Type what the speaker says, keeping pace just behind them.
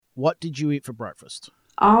what did you eat for breakfast?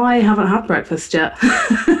 I haven't had breakfast yet.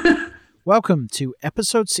 Welcome to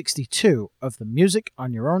episode 62 of the Music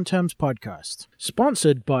on Your Own Terms podcast,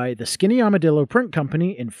 sponsored by the Skinny Armadillo Print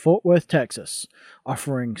Company in Fort Worth, Texas.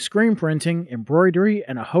 Offering screen printing, embroidery,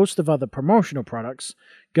 and a host of other promotional products,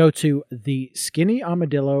 go to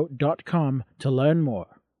theskinnyarmadillo.com to learn more.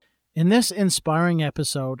 In this inspiring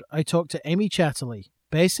episode, I talk to Amy Chatterley,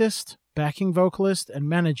 bassist, backing vocalist, and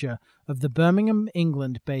manager of the Birmingham,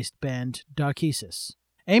 England-based band Darkesis.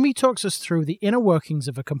 Amy talks us through the inner workings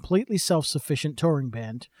of a completely self-sufficient touring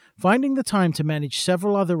band, finding the time to manage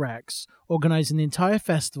several other acts, organize an entire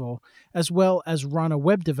festival, as well as run a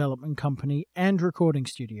web development company and recording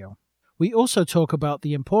studio. We also talk about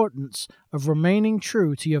the importance of remaining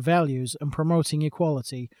true to your values and promoting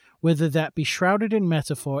equality, whether that be shrouded in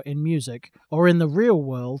metaphor in music or in the real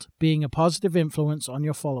world being a positive influence on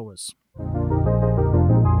your followers.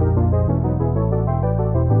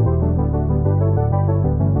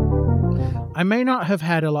 I may not have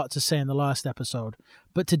had a lot to say in the last episode,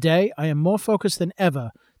 but today I am more focused than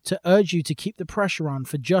ever to urge you to keep the pressure on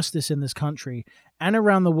for justice in this country and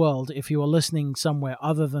around the world if you are listening somewhere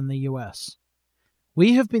other than the US.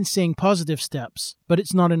 We have been seeing positive steps, but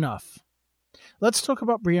it's not enough. Let's talk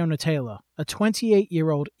about Breonna Taylor, a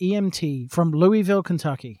 28-year-old EMT from Louisville,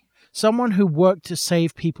 Kentucky, someone who worked to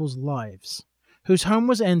save people's lives, whose home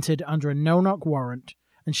was entered under a no-knock warrant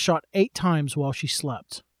and shot 8 times while she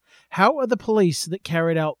slept. How are the police that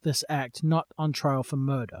carried out this act not on trial for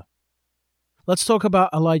murder? Let's talk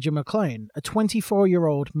about Elijah McClain, a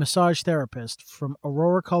 24-year-old massage therapist from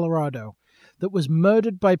Aurora, Colorado, that was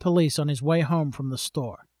murdered by police on his way home from the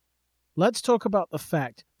store. Let's talk about the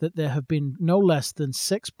fact that there have been no less than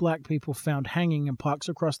 6 black people found hanging in parks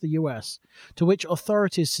across the U.S., to which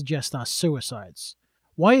authorities suggest are suicides.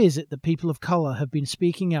 Why is it that people of color have been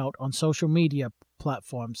speaking out on social media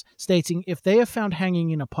platforms, stating if they are found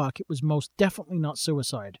hanging in a park, it was most definitely not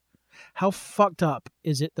suicide? How fucked up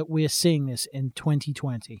is it that we are seeing this in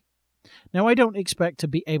 2020? Now, I don't expect to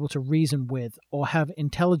be able to reason with or have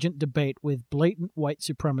intelligent debate with blatant white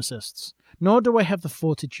supremacists, nor do I have the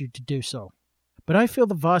fortitude to do so. But I feel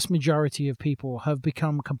the vast majority of people have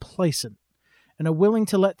become complacent and are willing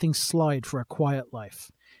to let things slide for a quiet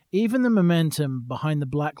life. Even the momentum behind the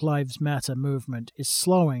Black Lives Matter movement is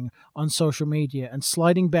slowing on social media and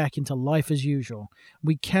sliding back into life as usual.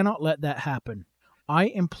 We cannot let that happen. I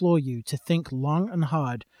implore you to think long and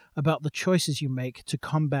hard about the choices you make to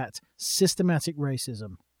combat systematic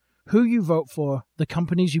racism. Who you vote for, the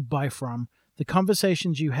companies you buy from, the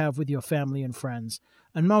conversations you have with your family and friends,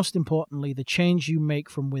 and most importantly, the change you make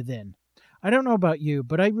from within. I don't know about you,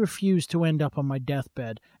 but I refuse to end up on my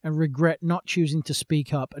deathbed and regret not choosing to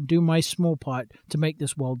speak up and do my small part to make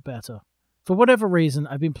this world better. For whatever reason,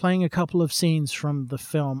 I've been playing a couple of scenes from the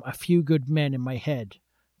film A Few Good Men in my head.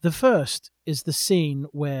 The first is the scene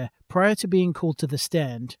where, prior to being called to the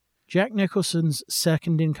stand, Jack Nicholson's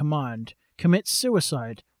second-in-command commits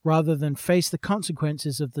suicide rather than face the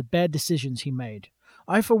consequences of the bad decisions he made.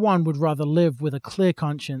 I, for one, would rather live with a clear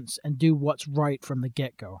conscience and do what's right from the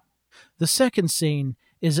get-go. The second scene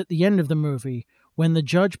is at the end of the movie when the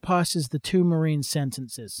judge passes the 2 Marines'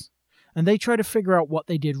 sentences, and they try to figure out what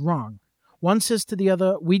they did wrong. One says to the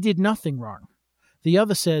other, "We did nothing wrong." The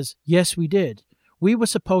other says, "Yes, we did. We were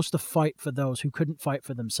supposed to fight for those who couldn't fight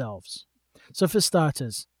for themselves." So for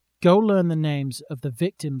starters, go learn the names of the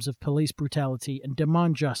victims of police brutality and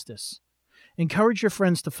demand justice. Encourage your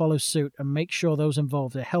friends to follow suit and make sure those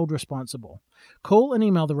involved are held responsible. Call and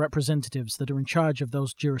email the representatives that are in charge of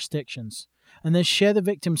those jurisdictions, and then share the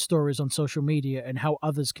victim stories on social media and how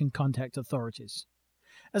others can contact authorities.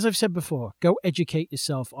 As I've said before, go educate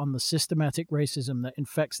yourself on the systematic racism that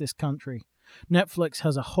infects this country. Netflix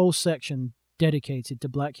has a whole section dedicated to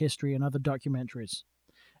Black history and other documentaries.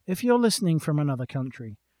 If you're listening from another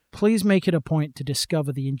country, please make it a point to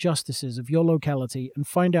discover the injustices of your locality and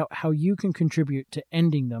find out how you can contribute to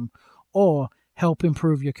ending them or help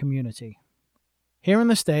improve your community. Here in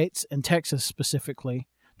the States, and Texas specifically,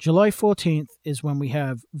 July 14th is when we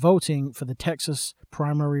have voting for the Texas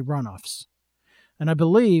primary runoffs. And I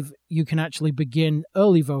believe you can actually begin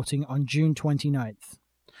early voting on June 29th.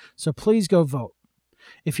 So please go vote.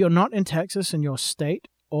 If you're not in Texas and your state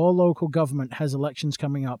or local government has elections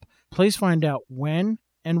coming up, please find out when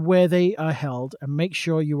and where they are held and make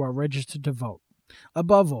sure you are registered to vote.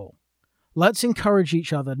 Above all, let's encourage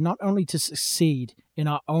each other not only to succeed in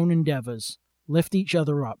our own endeavors, lift each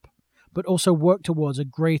other up, but also work towards a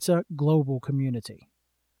greater global community.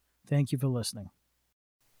 Thank you for listening.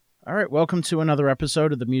 All right, welcome to another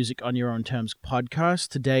episode of the Music on Your Own Terms podcast.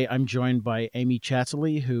 Today I'm joined by Amy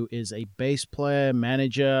Chatterley, who is a bass player,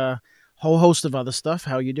 manager, whole host of other stuff.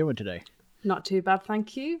 How are you doing today? Not too bad,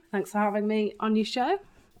 thank you. Thanks for having me on your show.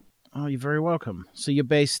 Oh, you're very welcome. So you're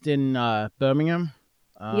based in Birmingham?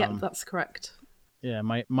 Yep, that's correct. Yeah,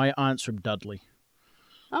 my aunt's from Dudley.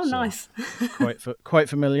 Oh, So, nice. quite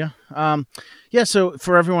familiar. So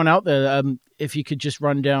for everyone out there, if you could just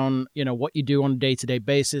run down, what you do on a day-to-day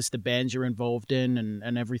basis, the bands you're involved in,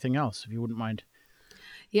 and everything else, if you wouldn't mind.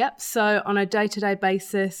 Yep, so on a day-to-day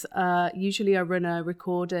basis, usually I run a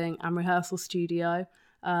recording and rehearsal studio.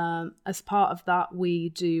 As part of that, we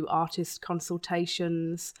do artist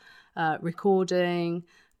consultations, recording,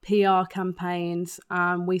 PR campaigns,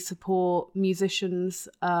 and we support musicians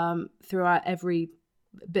throughout every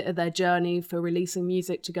bit of their journey, for releasing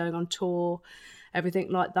music to going on tour,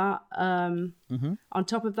 everything like that. On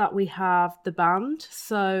top of that, we have the band.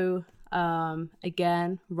 So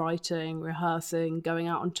again, writing, rehearsing, going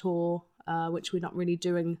out on tour, which we're not really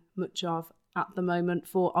doing much of at the moment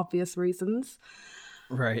for obvious reasons.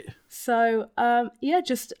 Right. So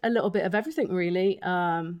just a little bit of everything really.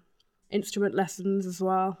 Instrument lessons as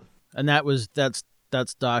well. And that's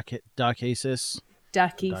Dark Aces.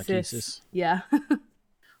 Darkesis. Yeah.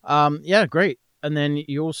 Yeah, great. And then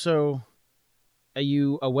are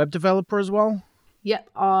you a web developer as well? Yep,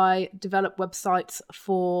 I develop websites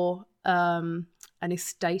for an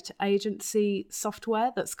estate agency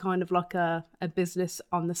software that's kind of like a business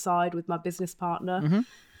on the side with my business partner. Mm-hmm.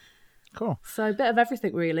 Cool. So a bit of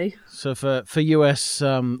everything, really. So for US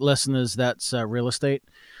listeners, that's real estate.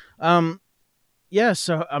 So,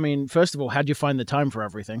 I mean, first of all, how'd you find the time for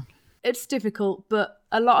everything? It's difficult, but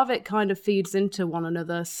a lot of it kind of feeds into one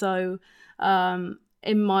another. So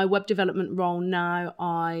in my web development role now,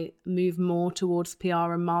 I move more towards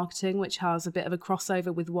PR and marketing, which has a bit of a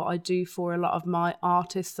crossover with what I do for a lot of my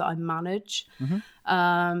artists that I manage.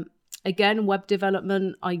 Mm-hmm. Again, web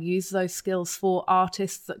development, I use those skills for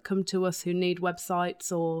artists that come to us who need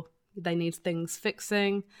websites or they need things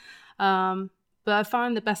fixing. But I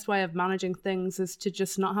find the best way of managing things is to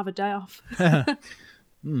just not have a day off.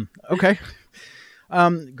 Okay.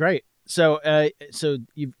 Great. So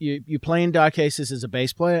you play in Dark Aces as a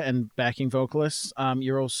bass player and backing vocalist.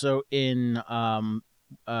 You're also in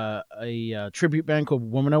a tribute band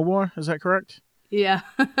called Woman of War. Is that correct? Yeah.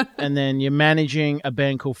 And then you're managing a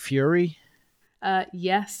band called Fury.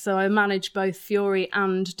 Yes. So I manage both Fury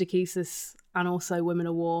and Darkesis and also Women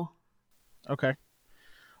of War. Okay.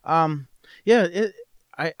 I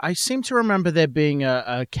seem to remember there being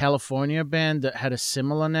a California band that had a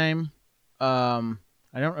similar name.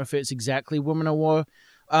 I don't know if it's exactly Women of War.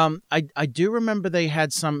 I do remember they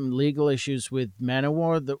had some legal issues with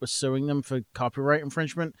Manowar that was suing them for copyright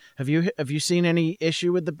infringement. Have you seen any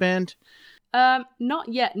issue with the band? Not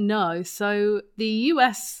yet, no. So the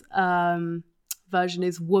US version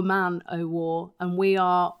is Woman o' War, and we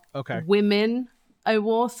are Women o'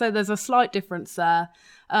 War. So there's a slight difference there.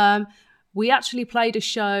 We actually played a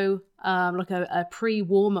show, like a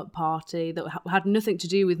pre-warm-up party that had nothing to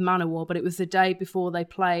do with Manowar, but it was the day before they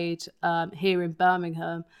played here in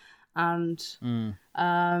Birmingham. And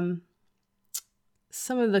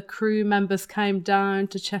some of the crew members came down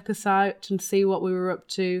to check us out and see what we were up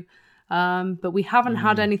to. But we haven't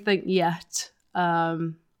had anything yet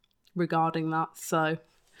regarding that. So,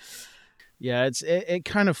 yeah, it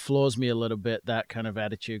kind of floors me a little bit, that kind of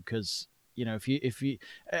attitude, because if you,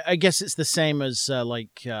 I guess it's the same as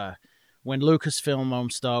when Lucasfilm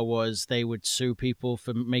owned Star Wars, they would sue people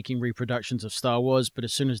for making reproductions of Star Wars. But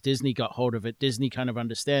as soon as Disney got hold of it, Disney kind of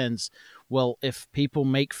understands, well, if people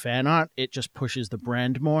make fan art, it just pushes the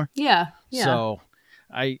brand more. Yeah. So.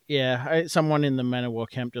 Someone in the Manowar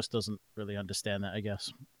camp just doesn't really understand that, I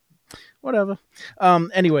guess. Whatever.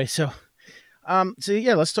 Anyway, so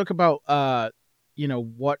let's talk about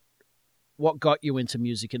what got you into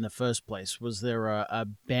music in the first place. Was there a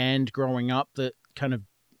band growing up that kind of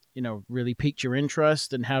really piqued your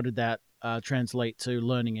interest, and how did that translate to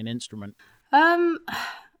learning an instrument? I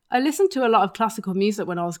listened to a lot of classical music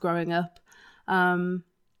when I was growing up.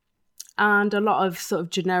 And a lot of sort of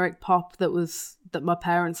generic pop that my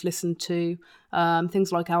parents listened to,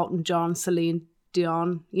 things like Elton John, Celine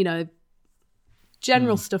Dion,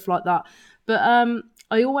 general stuff like that. But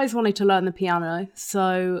I always wanted to learn the piano,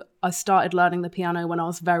 so I started learning the piano when I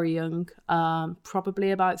was very young,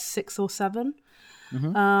 probably about 6 or 7.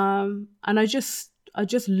 Mm-hmm. And I just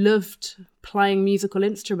loved playing musical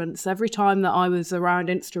instruments. Every time that I was around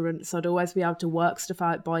instruments, I'd always be able to work stuff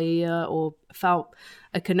out by ear or felt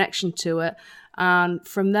a connection to it. And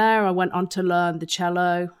from there, I went on to learn the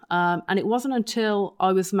cello. And it wasn't until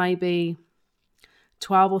I was maybe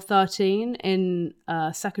 12 or 13 in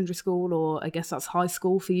secondary school, or I guess that's high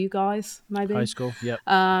school for you guys, maybe. High school, yep.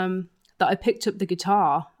 That I picked up the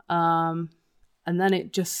guitar. And then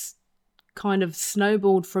it just kind of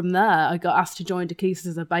snowballed from there. I got asked to join Dikisses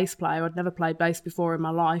as a bass player. I'd never played bass before in my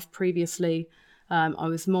life. Previously, I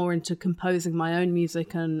was more into composing my own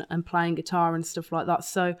music and playing guitar and stuff like that.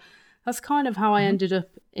 So that's kind of how I ended up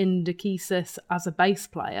in Dikisses as a bass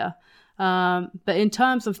player. But in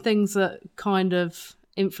terms of things that kind of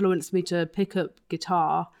influenced me to pick up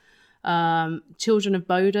guitar, Children of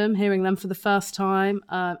Bodom, hearing them for the first time,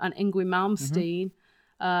 and Yngwie Malmsteen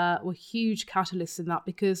were huge catalysts in that,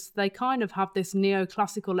 because they kind of have this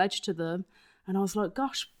neoclassical edge to them. And I was like,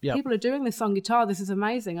 gosh, people are doing this on guitar. This is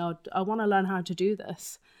amazing. I want to learn how to do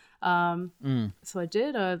this. So I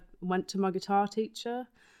did. I went to my guitar teacher.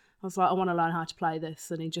 I was like, I want to learn how to play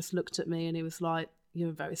this. And he just looked at me and he was like, you're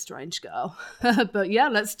a very strange girl. But yeah,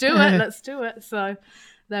 let's do it. Let's do it. So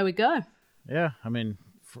there we go. Yeah, I mean,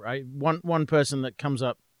 one person that comes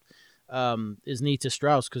up is Nita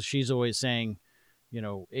Strauss, because she's always saying, you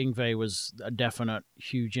know, Yngwie was a definite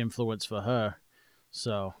huge influence for her.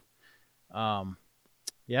 So,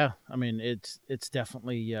 yeah, I mean, it's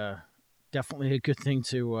definitely a good thing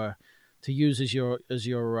to use as your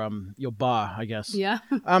bar, I guess. Yeah.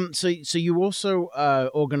 So you also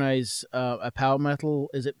organize a power metal.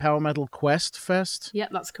 Is it Power Metal Quest Fest? Yeah,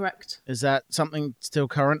 that's correct. Is that something still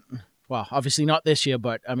current? Well, obviously not this year,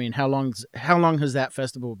 but I mean, how long has that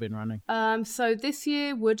festival been running? So this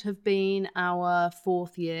year would have been our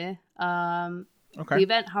 4th year. Okay. The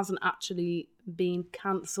event hasn't actually been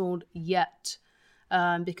cancelled yet,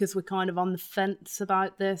 because we're kind of on the fence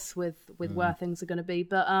about this with where things are going to be.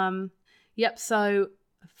 But yep, so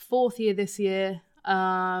 4th year this year,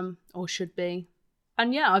 or should be.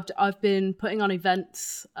 And yeah, I've been putting on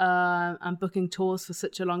events and booking tours for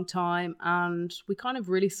such a long time, and we kind of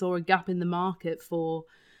really saw a gap in the market for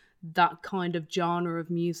that kind of genre of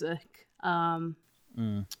music.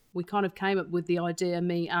 We kind of came up with the idea,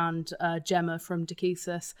 me and Gemma from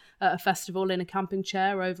Dikisses, at a festival in a camping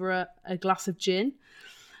chair over a glass of gin,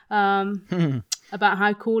 about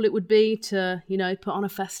how cool it would be to, you know, put on a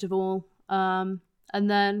festival. And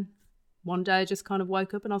then one day I just kind of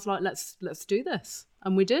woke up and I was like, let's do this.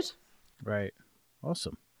 And we did. Right.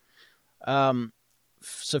 Awesome.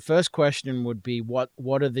 So first question would be, what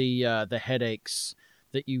are the headaches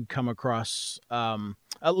that you come across,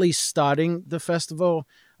 at least starting the festival?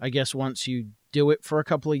 I guess once you do it for a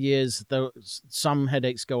couple of years, some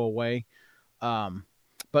headaches go away.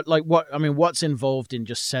 But like what's involved in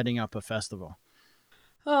just setting up a festival?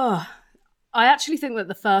 Oh, I actually think that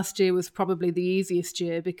the first year was probably the easiest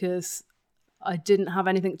year, because I didn't have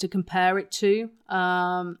anything to compare it to.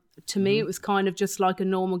 To me, it was kind of just like a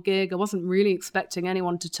normal gig. I wasn't really expecting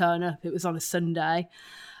anyone to turn up. It was on a Sunday.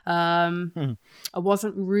 I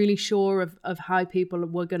wasn't really sure of how people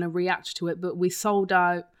were going to react to it, but we sold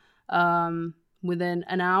out within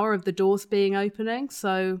an hour of the doors being opening,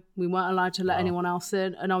 so we weren't allowed to let anyone else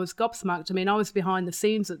in, and I was gobsmacked. I mean, I was behind the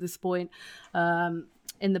scenes at this point,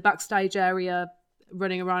 in the backstage area,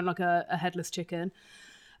 running around like a headless chicken.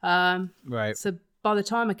 Right. So by the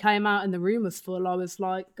time I came out and the room was full, I was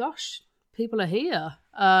like, gosh, people are here.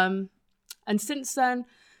 And since then,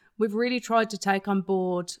 we've really tried to take on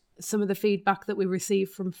board some of the feedback that we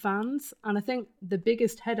receive from fans. And I think the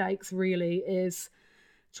biggest headaches really is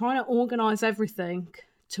trying to organise everything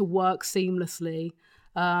to work seamlessly,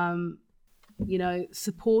 you know,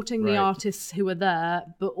 supporting the artists who are there,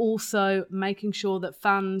 but also making sure that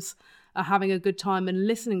fans are having a good time and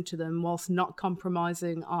listening to them whilst not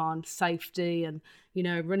compromising on safety and, you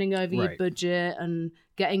know, running over your budget and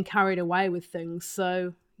getting carried away with things.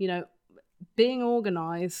 So, you know, being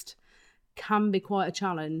organised can be quite a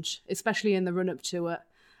challenge, especially in the run-up to it.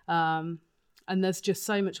 And there's just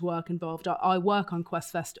so much work involved. I work on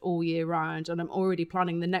QuestFest all year round, and I'm already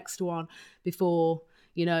planning the next one before,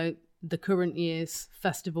 you know, the current year's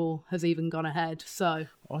festival has even gone ahead. So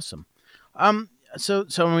awesome. So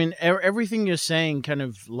I mean, everything you're saying kind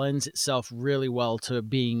of lends itself really well to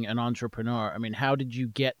being an entrepreneur. I mean, how did you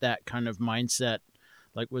get that kind of mindset?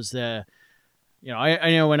 Like, was there, you know,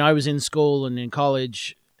 I know when I was in school and in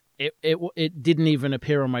college, it didn't even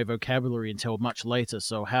appear on my vocabulary until much later.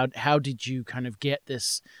 So how did you kind of get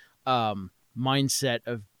this mindset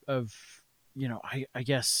of you know, I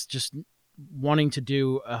guess just wanting to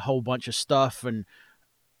do a whole bunch of stuff, and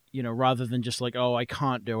you know, rather than just like, oh, I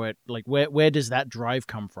can't do it. Like, where does that drive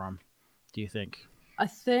come from, do you think? I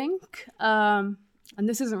think, and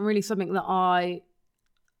this isn't really something that I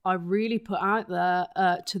I really put out there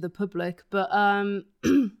to the public. But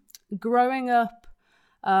growing up,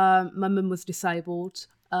 my mum was disabled.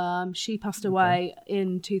 She passed away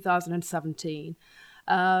in 2017.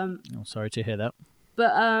 Sorry to hear that.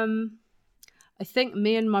 But I think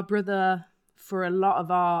me and my brother, for a lot of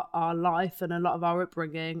our life and a lot of our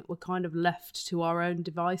upbringing, were kind of left to our own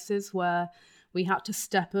devices, where we had to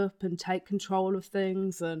step up and take control of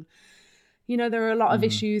things. And, you know, there are a lot of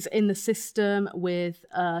issues in the system with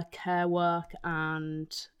care work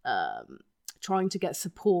and trying to get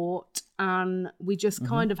support. And we just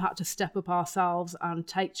kind of had to step up ourselves and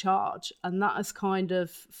take charge. And that has kind of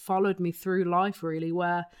followed me through life, really,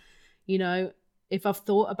 where, you know, if I've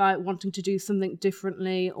thought about wanting to do something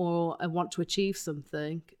differently or I want to achieve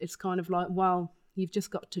something, it's kind of like, well, you've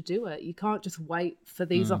just got to do it. You can't just wait for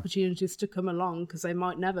these opportunities to come along, because they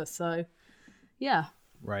might never. So, yeah.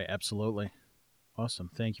 Right. Absolutely.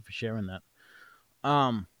 Awesome. Thank you for sharing that.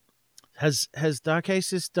 Has Dark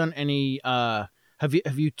Aces done any, have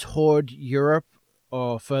you toured Europe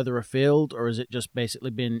or further afield, or has it just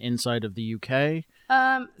basically been inside of the UK?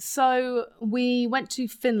 So we went to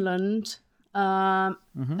Finland a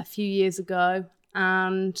few years ago,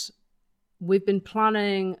 and we've been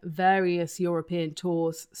planning various European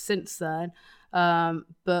tours since then.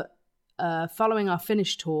 But following our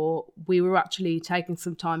Finnish tour, we were actually taking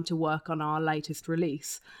some time to work on our latest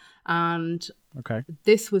release. And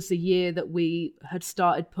this was the year that we had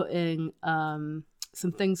started putting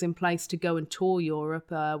some things in place to go and tour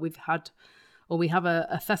Europe. We have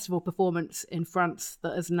a festival performance in France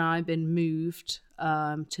that has now been moved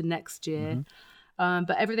to next year.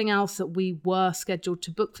 But everything else that we were scheduled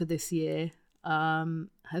to book for this year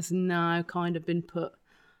has now kind of been put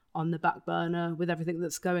on the back burner with everything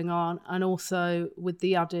that's going on, and also with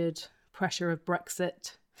the added pressure of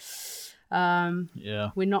Brexit.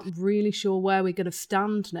 We're not really sure where we're going to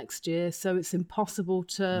stand next year, so it's impossible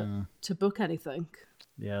to book anything.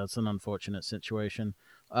 Yeah, it's an unfortunate situation.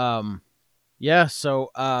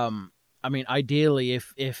 So I mean, ideally,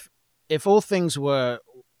 if all things were,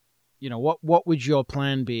 you know, what would your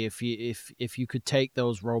plan be if you could take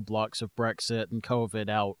those roadblocks of Brexit and COVID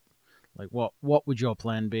out? Like, what would your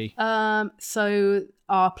plan be? So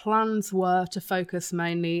our plans were to focus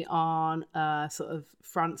mainly on sort of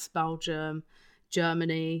France, Belgium,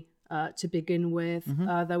 Germany to begin with.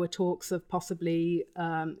 There were talks of possibly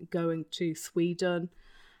going to Sweden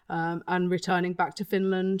and returning back to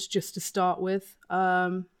Finland just to start with.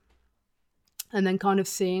 And then kind of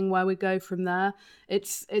seeing where we go from there.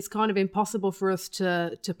 It's kind of impossible for us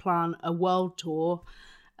to plan a world tour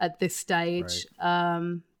at this stage.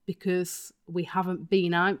 Right. Because we haven't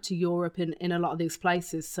been out to Europe in a lot of these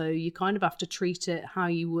places. So you kind of have to treat it how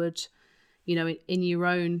you would, you know, in your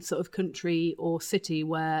own sort of country or city,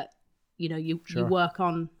 where, you know, you work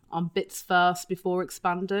on bits first before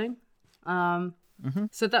expanding.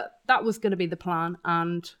 So that was going to be the plan,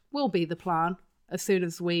 and will be the plan as soon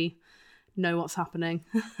as we know what's happening.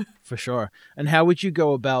 For sure. And how would you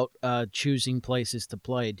go about choosing places to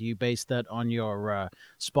play? Do you base that on your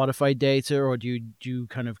Spotify data, or do you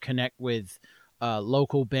kind of connect with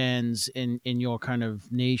local bands in your kind of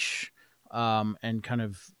niche and kind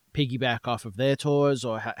of piggyback off of their tours,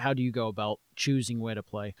 or how do you go about choosing where to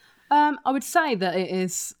play? I would say that it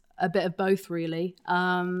is a bit of both, really.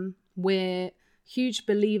 We're huge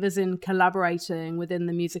believers in collaborating within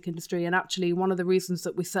the music industry, and actually one of the reasons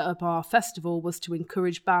that we set up our festival was to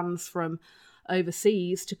encourage bands from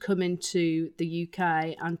overseas to come into the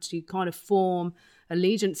UK and to kind of form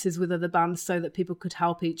allegiances with other bands so that people could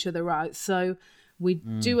help each other out. So we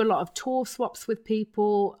do a lot of tour swaps with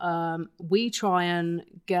people. We try and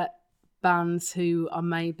get bands who are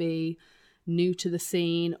maybe new to the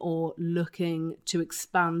scene or looking to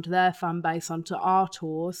expand their fan base onto our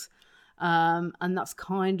tours. And that's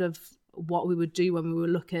kind of what we would do when we were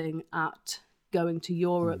looking at going to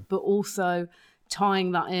Europe, but also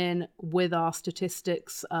tying that in with our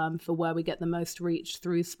statistics for where we get the most reach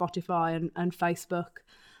through Spotify and Facebook,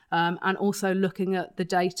 and also looking at the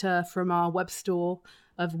data from our web store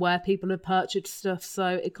of where people have purchased stuff.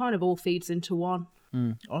 So it kind of all feeds into one.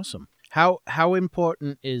 Awesome. How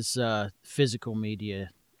important is physical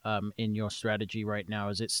media in your strategy right now?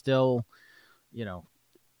 Is it still, you know,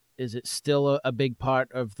 is it still a big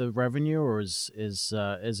part of the revenue, or is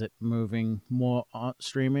it moving more on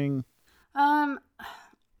streaming? I'd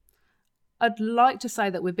like to say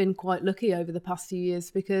that we've been quite lucky over the past few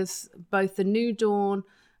years, because both the New Dawn,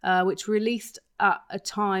 which released at a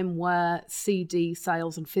time where CD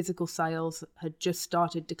sales and physical sales had just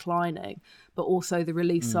started declining, but also the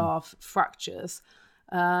release of Fractures,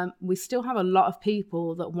 we still have a lot of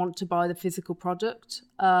people that want to buy the physical product,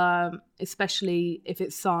 especially if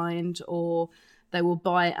it's signed, or they will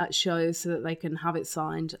buy it at shows so that they can have it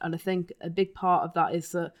signed. And I think a big part of that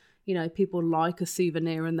is that, you know, people like a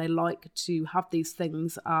souvenir and they like to have these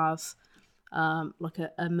things as like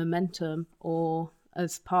a momentum or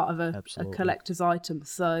as part of a collector's item.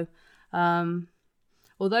 So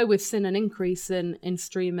although we've seen an increase in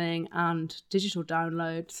streaming and digital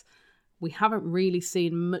downloads, we haven't really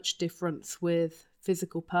seen much difference with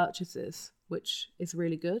physical purchases, which is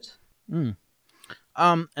really good. And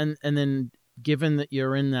then, given that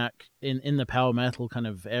you're in that in the power metal kind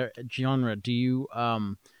of genre, do you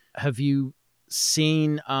have you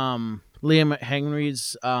seen Liam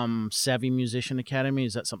McHenry's Savvy Musician Academy?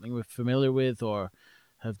 Is that something we're familiar with or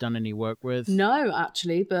have done any work with? No,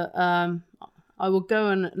 actually, but I will go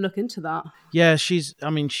and look into that. Yeah, she's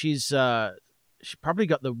she probably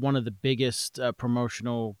got one of the biggest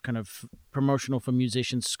promotional for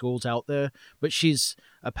musicians schools out there, but she's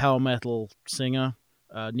a power metal singer,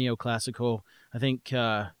 neoclassical. I think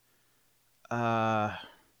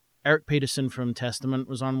Eric Peterson from Testament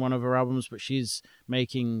was on one of her albums, but she's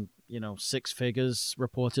making, you know, six figures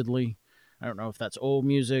reportedly. I don't know if that's all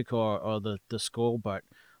music or the score, but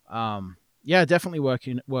yeah, definitely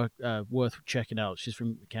worth checking out. She's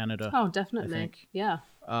from Canada. Oh, definitely. I think. Yeah.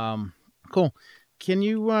 Cool. Can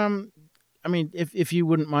you, I mean, if you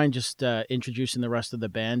wouldn't mind just introducing the rest of the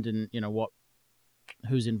band and, you know,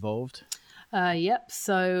 who's involved? Yep.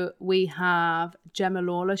 So we have Gemma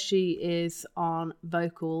Lawler. She is on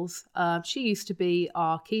vocals. She used to be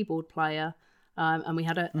our keyboard player, and we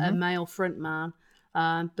had a male frontman,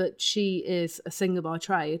 but she is a singer by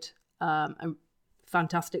trade, a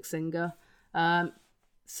fantastic singer.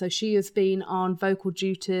 So she has been on vocal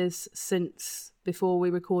duties since before we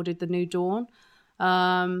recorded The New Dawn.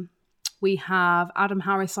 We have Adam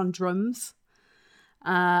Harris on drums,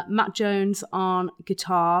 Matt Jones on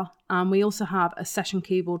guitar, and we also have a session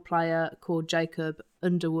keyboard player called Jacob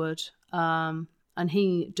Underwood, and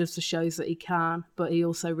he does the shows that he can, but he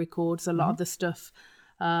also records a lot of the stuff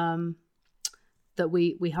that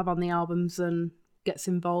we have on the albums and gets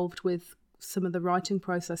involved with some of the writing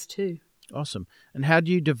process too. Awesome. And how do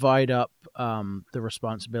you divide up the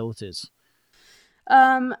responsibilities?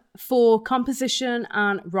 For composition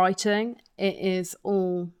and writing, it is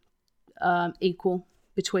all equal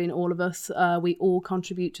between all of us. We all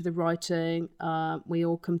contribute to the writing. We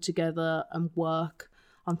all come together and work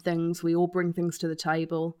on things. We all bring things to the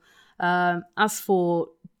table. As for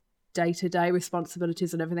day-to-day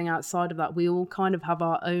responsibilities and everything outside of that, we all kind of have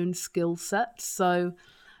our own skill sets. So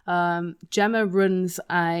Gemma runs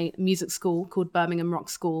a music school called Birmingham Rock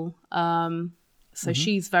School. So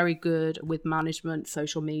she's very good with management,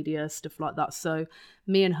 social media, stuff like that. So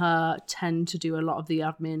me and her tend to do a lot of the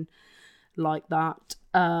admin like that.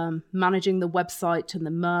 Managing the website and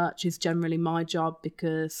the merch is generally my job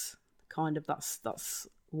because kind of that's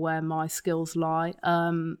where my skills lie.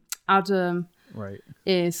 Adam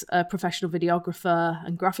is a professional videographer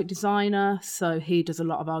and graphic designer, so he does a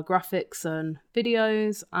lot of our graphics and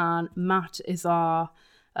videos. And Matt is our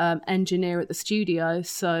engineer at the studio,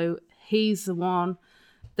 so he's the one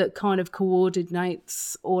that kind of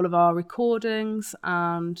coordinates all of our recordings,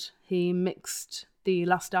 and he mixed the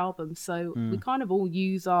last album. So we kind of all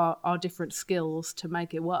use our different skills to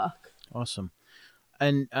make it work. Awesome.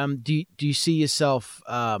 And do you see yourself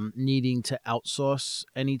needing to outsource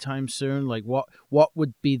anytime soon? Like what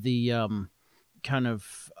would be the kind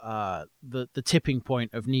of the tipping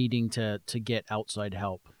point of needing to get outside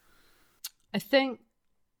help? I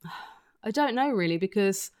don't know really,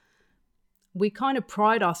 because we kind of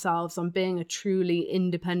pride ourselves on being a truly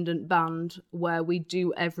independent band where we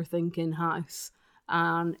do everything in-house.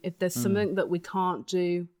 And if there's something that we can't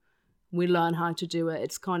do, we learn how to do it.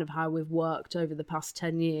 It's kind of how we've worked over the past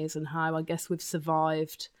 10 years and how I guess we've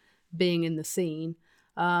survived being in the scene.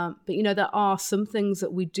 But, you know, there are some things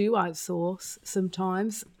that we do outsource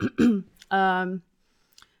sometimes. You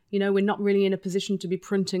know, we're not really in a position to be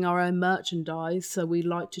printing our own merchandise, so we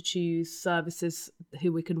like to choose services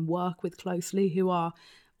who we can work with closely, who are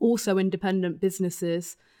also independent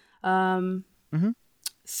businesses.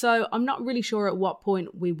 So I'm not really sure at what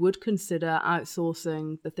point we would consider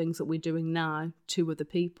outsourcing the things that we're doing now to other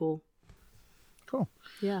people. Cool.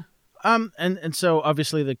 Yeah. And so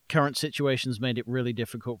obviously the current situation's made it really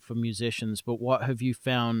difficult for musicians, but what have you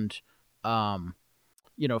found,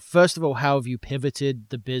 you know, first of all, how have you pivoted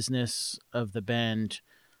the business of the band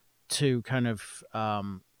to kind of,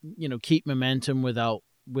 you know, keep momentum without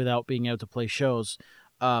being able to play shows?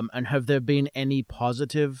 And have there been any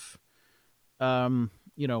positive,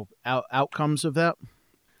 you know, outcomes of that?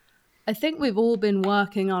 I think we've all been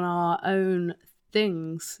working on our own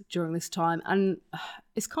things during this time, and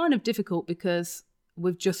it's kind of difficult because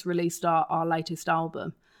we've just released our latest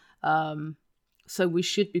album. So we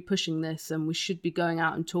should be pushing this and we should be going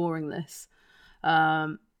out and touring this.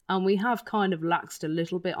 And we have kind of laxed a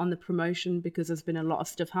little bit on the promotion because there's been a lot of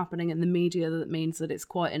stuff happening in the media that means that it's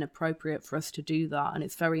quite inappropriate for us to do that. And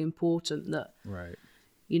it's very important that, Right.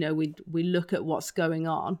 you know, we look at what's going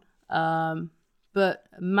on. But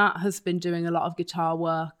Matt has been doing a lot of guitar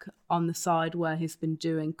work on the side where he's been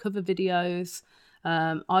doing cover videos.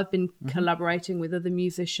 I've been collaborating with other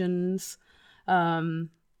musicians and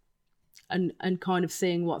kind of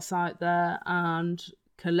seeing what's out there. And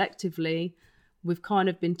collectively, we've kind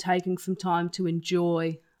of been taking some time to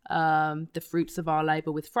enjoy the fruits of our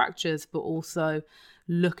labour with Fractures, but also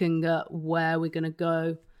looking at where we're going to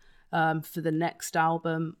go for the next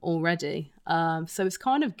album already. So it's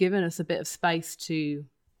kind of given us a bit of space to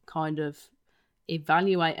kind of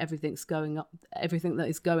evaluate everything that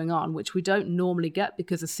is going on, which we don't normally get,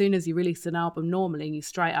 because as soon as you release an album, normally you're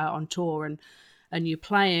straight out on tour and you're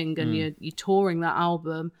playing and you're touring that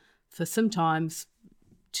album for sometimes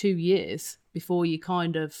 2 years before you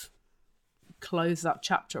kind of close that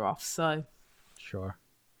chapter off. So Sure.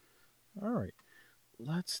 All right.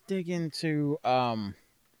 Let's dig into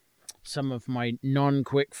some of my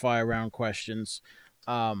non-quick fire round questions.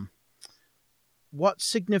 What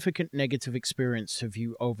significant negative experience have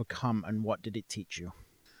you overcome and what did it teach you?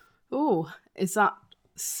 Oh, is that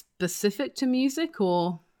specific to music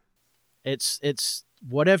or? It's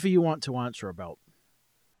whatever you want to answer about.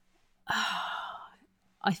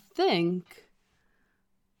 I think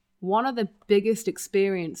one of the biggest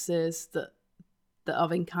experiences that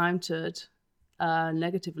I've encountered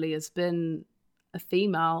negatively has been a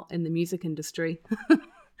female in the music industry,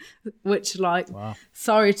 which Wow.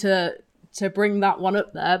 sorry to bring that one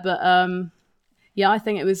up there, but yeah, I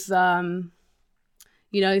think it was,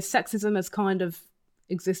 sexism has kind of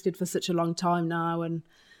existed for such a long time now. And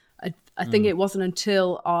I think it wasn't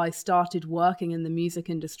until I started working in the music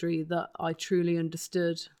industry that I truly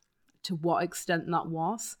understood to what extent that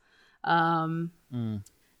was.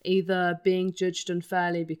 Either being judged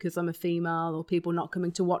unfairly because I'm a female, or people not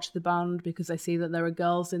coming to watch the band because they see that there are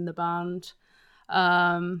girls in the band,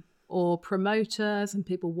 or promoters and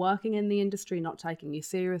people working in the industry not taking you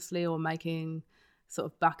seriously or making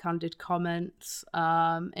sort of backhanded comments,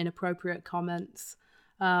 inappropriate comments.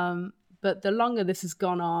 But the longer this has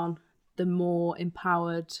gone on, the more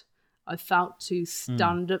empowered I've felt to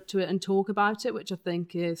stand up to it and talk about it, which I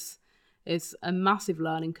think is a massive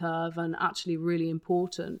learning curve and actually really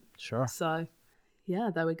important. Sure. So,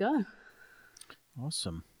 yeah, there we go.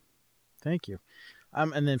 Awesome. Thank you.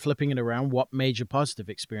 And then flipping it around, what major positive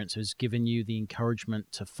experience has given you the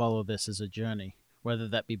encouragement to follow this as a journey, whether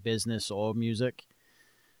that be business or music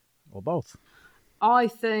or both? I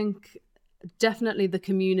think definitely the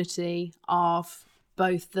community of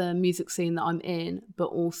both the music scene that I'm in, but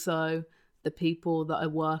also the people that I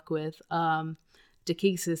work with.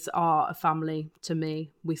 Dekesis are a family to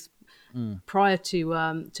me. Prior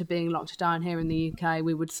to being locked down here in the UK,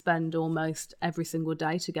 we would spend almost every single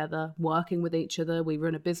day together, working with each other. We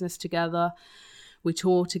run a business together, we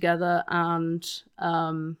tour together, and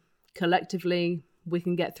collectively we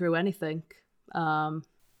can get through anything.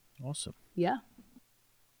 Awesome. Yeah.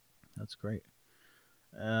 That's great.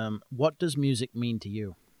 What does music mean to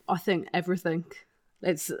you? I think everything.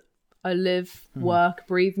 I live, work,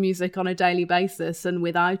 breathe music on a daily basis, and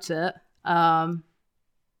without it, I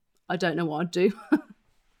don't know what I'd do.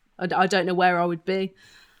 I don't know where I would be.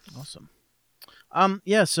 Awesome.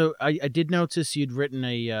 Yeah. So I did notice you'd written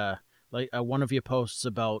one of your posts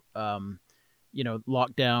about lockdown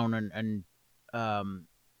and I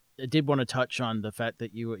did want to touch on the fact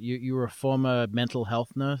that you were a former mental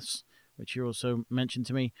health nurse, which you also mentioned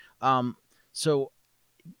to me. So,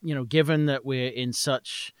 given that we're in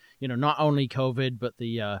such, not only COVID, but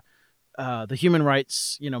the human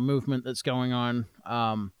rights, movement that's going on,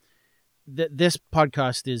 this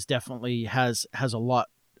podcast is definitely has a lot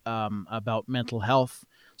about mental health.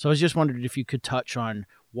 So I was just wondering if you could touch on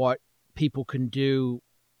what people can do,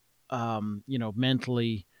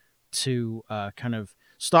 mentally to kind of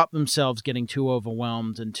stop themselves getting too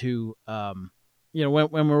overwhelmed and too, when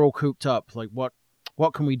we're all cooped up, like what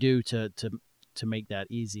can we do to make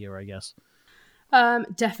that easier, I guess?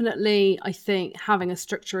 Definitely, I think having a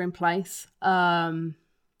structure in place, and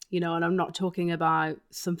I'm not talking about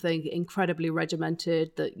something incredibly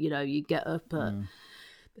regimented that, you get up at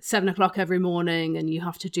 7 o'clock every morning and you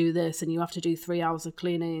have to do this and you have to do 3 hours of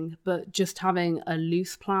cleaning, but just having a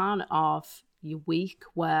loose plan of your week,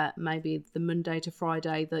 where maybe the Monday to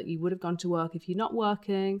Friday that you would have gone to work if you're not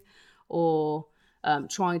working, or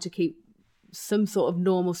trying to keep some sort of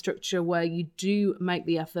normal structure where you do make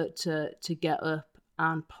the effort to get up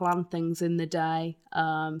and plan things in the day,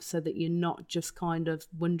 so that you're not just kind of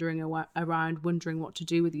wandering around wondering what to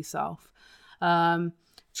do with yourself.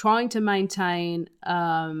 Trying to maintain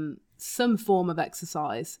some form of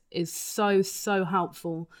exercise is so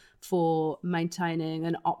helpful for maintaining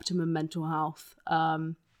an optimum mental health.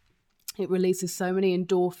 It releases so many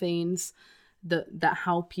endorphins that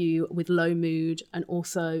help you with low mood and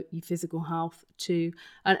also your physical health too.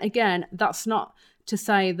 And again, that's not to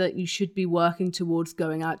say that you should be working towards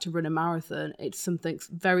going out to run a marathon. It's something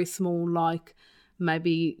very small, like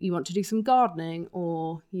maybe you want to do some gardening,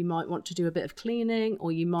 or you might want to do a bit of cleaning,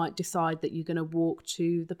 or you might decide that you're going to walk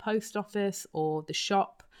to the post office or the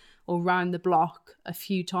shop or round the block a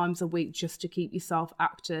few times a week just to keep yourself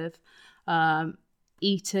active.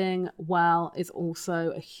 Eating well is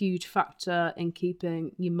also a huge factor in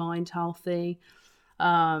keeping your mind healthy.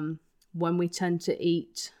 When we tend to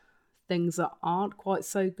eat things that aren't quite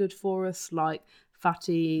so good for us, like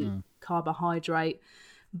fatty,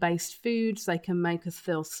 carbohydrate-based foods, they can make us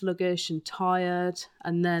feel sluggish and tired.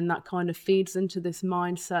 And then that kind of feeds into this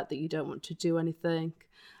mindset that you don't want to do anything,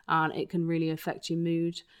 and it can really affect your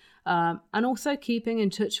mood. And also keeping in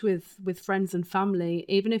touch with friends and family,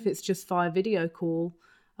 even if it's just via video call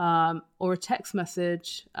or a text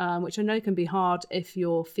message, which I know can be hard if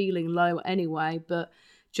you're feeling low anyway, but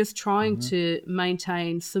just trying to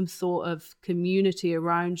maintain some sort of community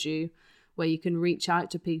around you where you can reach out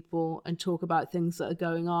to people and talk about things that are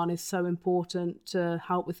going on is so important to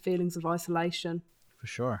help with feelings of isolation. For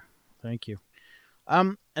sure. Thank you.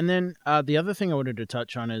 And then the other thing I wanted to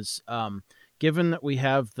touch on is, given that we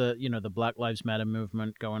have the Black Lives Matter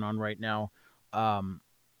movement going on right now,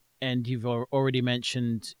 and you've already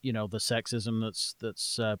mentioned, the sexism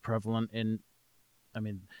that's prevalent in, I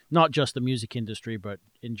mean, not just the music industry, but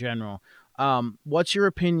in general. What's your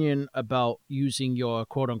opinion about using your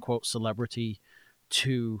quote unquote celebrity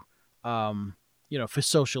to, for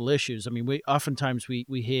social issues? I mean, we oftentimes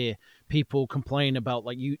hear people complain about,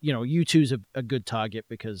 like, U2's a good target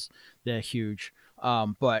because they're huge.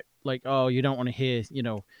 But like, oh, you don't want to hear,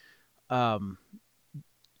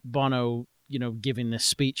 Bono, giving this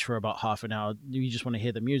speech for about half an hour. You just want to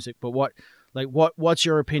hear the music. But what's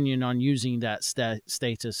your opinion on using that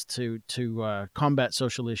status to combat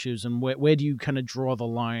social issues, and where do you kind of draw the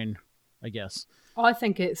line, I guess? I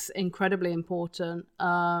think it's incredibly important.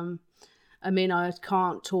 I mean, I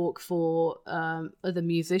can't talk for other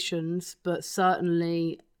musicians, but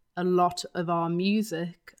certainly a lot of our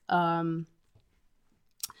music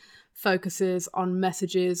focuses on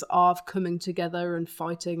messages of coming together and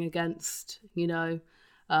fighting against,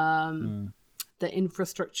 the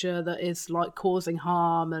infrastructure that is like causing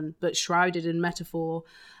harm but shrouded in metaphor.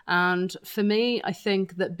 And for me, I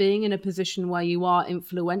think that being in a position where you are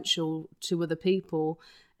influential to other people,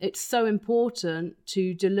 it's so important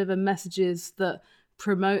to deliver messages that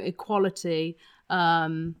promote equality,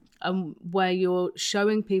 and where you're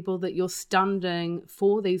showing people that you're standing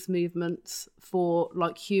for these movements for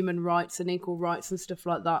like human rights and equal rights and stuff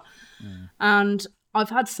like that. And I've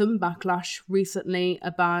had some backlash recently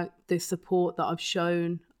about the support that I've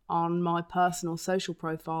shown on my personal social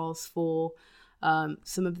profiles for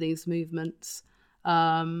some of these movements.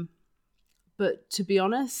 But to be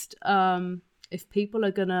honest, if people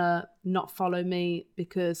are gonna not follow me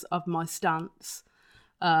because of my stance,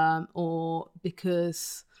 or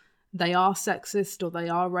because they are sexist or they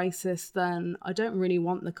are racist, then I don't really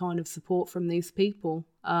want the kind of support from these people.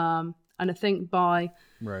 And I think by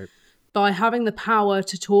having the power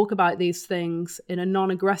to talk about these things in a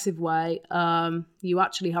non-aggressive way, you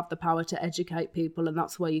actually have the power to educate people, and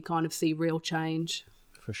that's where you kind of see real change.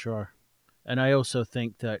 For sure. And I also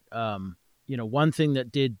think that, one thing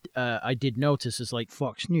that I did notice is, like,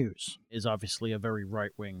 Fox News is obviously a very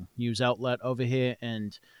right-wing news outlet over here.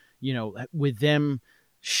 And, with them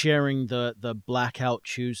sharing the Blackout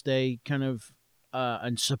Tuesday kind of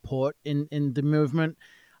and support in the movement,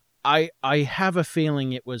 I have a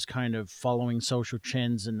feeling it was kind of following social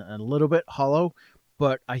trends and a little bit hollow.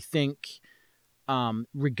 But I think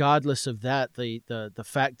regardless of that, the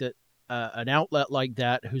fact that an outlet like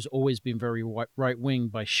that, who's always been very right-wing,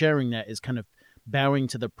 by sharing that, is kind of bowing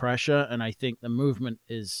to the pressure. And I think the movement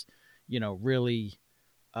is, really,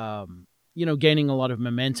 gaining a lot of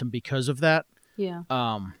momentum because of that. Yeah.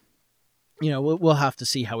 We'll have to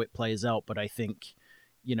see how it plays out. But I think,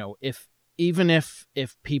 if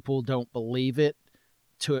people don't believe it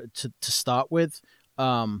to start with,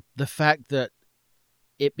 the fact that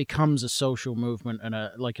it becomes a social movement and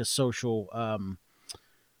a social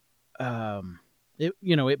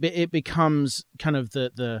it becomes kind of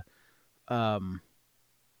the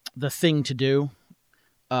thing to do.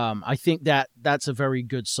 I think that's a very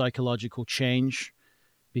good psychological change,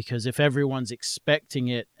 because if everyone's expecting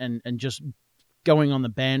it and just going on the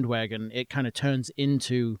bandwagon, it kind of turns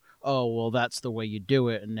into, oh, well, that's the way you do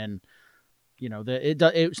it. And then,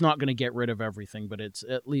 it's not going to get rid of everything, but it's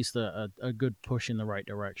at least a good push in the right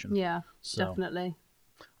direction. Yeah, definitely.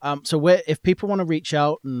 So if people want to reach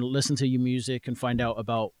out and listen to your music and find out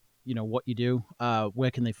about, what you do,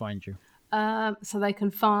 where can they find you? So they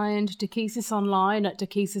can find Dakesis online at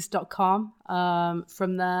dakesis.com.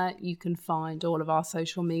 From there, you can find all of our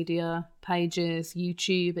social media pages,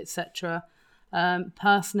 YouTube, etc.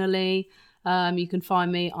 Personally, you can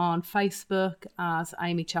find me on Facebook as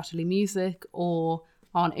Amy Chatterley Music, or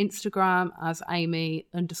on Instagram as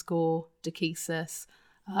Amy_Dakesis.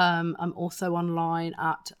 I'm also online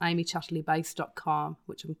at amychatterleybase.com,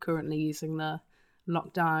 which I'm currently using the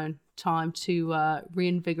lockdown time to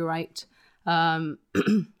reinvigorate. So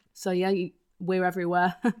yeah, we're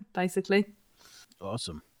everywhere, basically.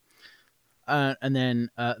 Awesome. And then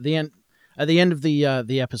at the end of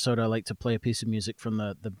the episode, I like to play a piece of music from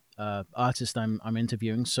the artist I'm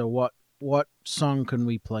interviewing. So what song can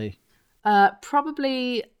we play?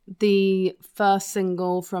 Probably the first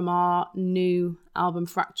single from our new album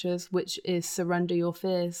Fractures, which is Surrender Your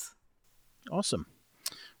Fears. Awesome.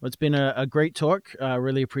 Well, it's been a great talk. I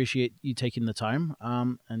really appreciate you taking the time.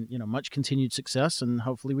 And much continued success, and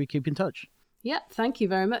hopefully we keep in touch. Yeah, thank you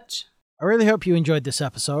very much. I really hope you enjoyed this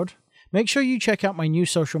episode. Make sure you check out my new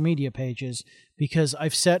social media pages, because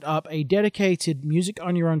I've set up a dedicated Music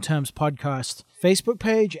on Your Own Terms podcast Facebook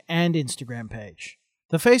page and Instagram page.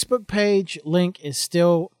 The Facebook page link is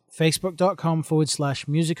still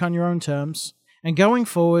facebook.com/Music on Your Own Terms. And going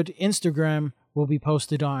forward, Instagram will be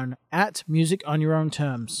posted on @Music on Your Own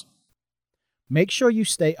Terms. Make sure you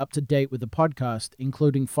stay up to date with the podcast,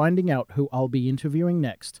 including finding out who I'll be interviewing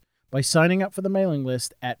next, by signing up for the mailing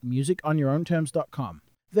list at musiconyourownterms.com.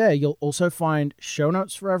 There you'll also find show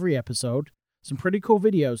notes for every episode, some pretty cool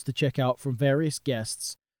videos to check out from various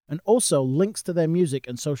guests, and also links to their music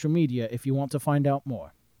and social media if you want to find out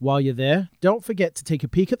more. While you're there, don't forget to take a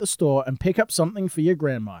peek at the store and pick up something for your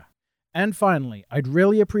grandma. And finally, I'd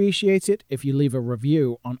really appreciate it if you leave a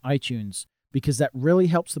review on iTunes, because that really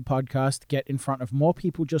helps the podcast get in front of more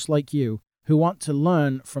people just like you who want to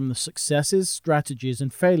learn from the successes, strategies,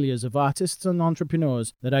 and failures of artists and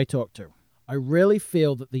entrepreneurs that I talk to. I really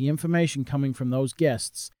feel that the information coming from those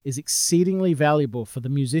guests is exceedingly valuable for the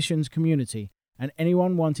musicians community and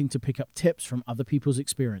anyone wanting to pick up tips from other people's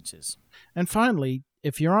experiences. And finally,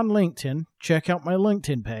 if you're on LinkedIn, check out my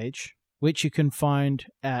LinkedIn page, which you can find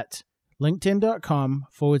at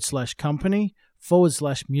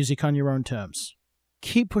linkedin.com/company/Music on Your Own Terms.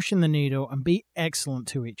 Keep pushing the needle and be excellent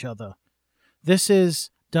to each other. This is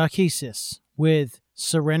Dakesis with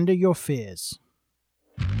Surrender Your Fears.